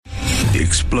The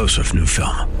explosive new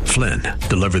film, Flynn,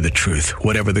 Deliver the Truth,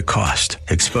 Whatever the Cost,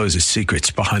 exposes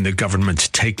secrets behind the government's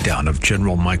takedown of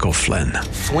General Michael Flynn.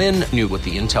 Flynn knew what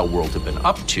the intel world had been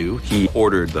up to. He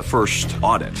ordered the first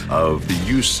audit of the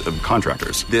use of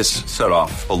contractors. This set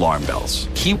off alarm bells.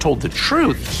 He told the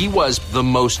truth. He was the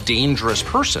most dangerous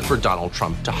person for Donald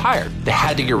Trump to hire. They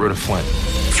had to get rid of Flynn.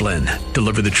 Flynn,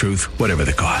 Deliver the Truth, Whatever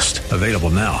the Cost. Available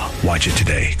now. Watch it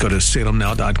today. Go to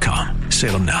salemnow.com.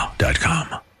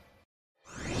 salemnow.com.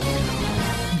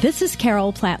 This is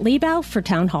Carol Platt Liebau for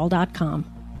townhall.com.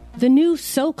 The new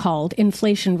so-called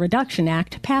Inflation Reduction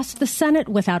Act passed the Senate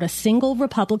without a single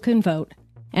Republican vote,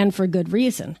 and for good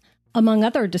reason. Among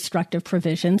other destructive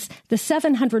provisions, the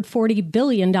 $740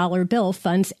 billion bill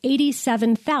funds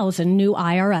 87,000 new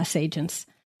IRS agents.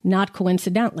 Not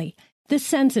coincidentally, this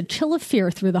sends a chill of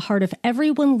fear through the heart of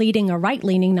everyone leading a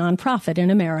right-leaning nonprofit in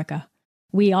America.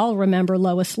 We all remember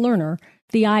Lois Lerner,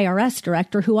 the IRS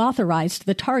director who authorized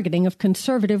the targeting of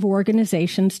conservative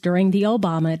organizations during the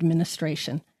Obama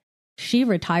administration. She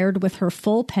retired with her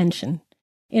full pension.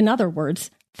 In other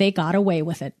words, they got away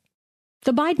with it.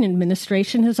 The Biden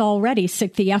administration has already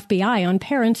sicked the FBI on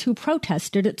parents who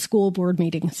protested at school board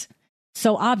meetings.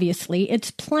 So obviously,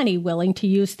 it's plenty willing to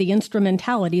use the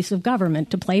instrumentalities of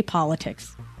government to play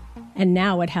politics. And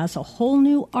now it has a whole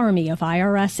new army of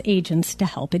IRS agents to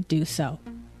help it do so.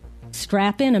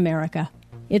 Strap in, America.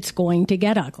 It's going to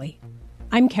get ugly.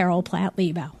 I'm Carol Platt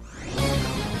Liebau.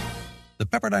 The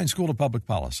Pepperdine School of Public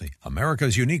Policy,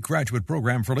 America's unique graduate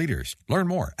program for leaders. Learn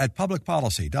more at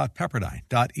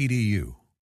publicpolicy.pepperdine.edu.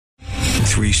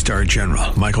 Three-star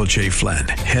General Michael J. Flynn,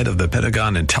 head of the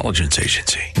Pentagon Intelligence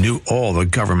Agency, knew all the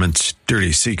government's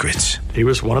dirty secrets. He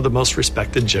was one of the most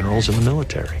respected generals in the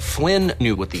military. Flynn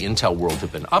knew what the intel world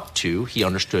had been up to. He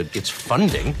understood its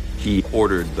funding. He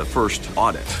ordered the first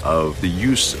audit of the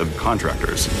use of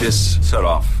contractors. This set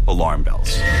off alarm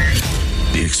bells.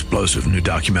 The explosive new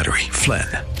documentary, Flynn,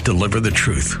 Deliver the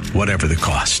Truth, Whatever the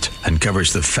Cost,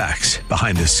 uncovers the facts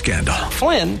behind this scandal.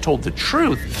 Flynn told the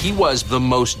truth. He was the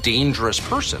most dangerous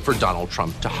person for Donald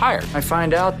Trump to hire. I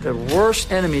find out the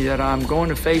worst enemy that I'm going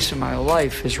to face in my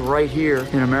life is right here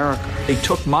in America. They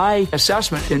took my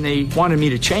assessment and they wanted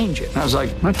me to change it. And I was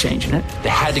like, I'm not changing it. They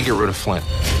had to get rid of Flynn.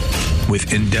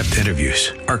 With in-depth interviews,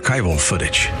 archival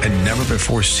footage, and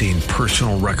never-before-seen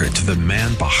personal records of the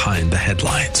man behind the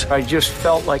headlines. I just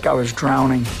felt like I was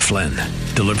drowning. Flynn,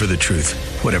 Deliver the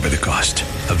Truth, Whatever the Cost.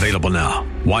 Available now.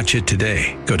 Watch it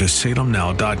today. Go to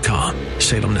salemnow.com.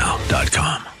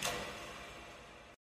 salemnow.com.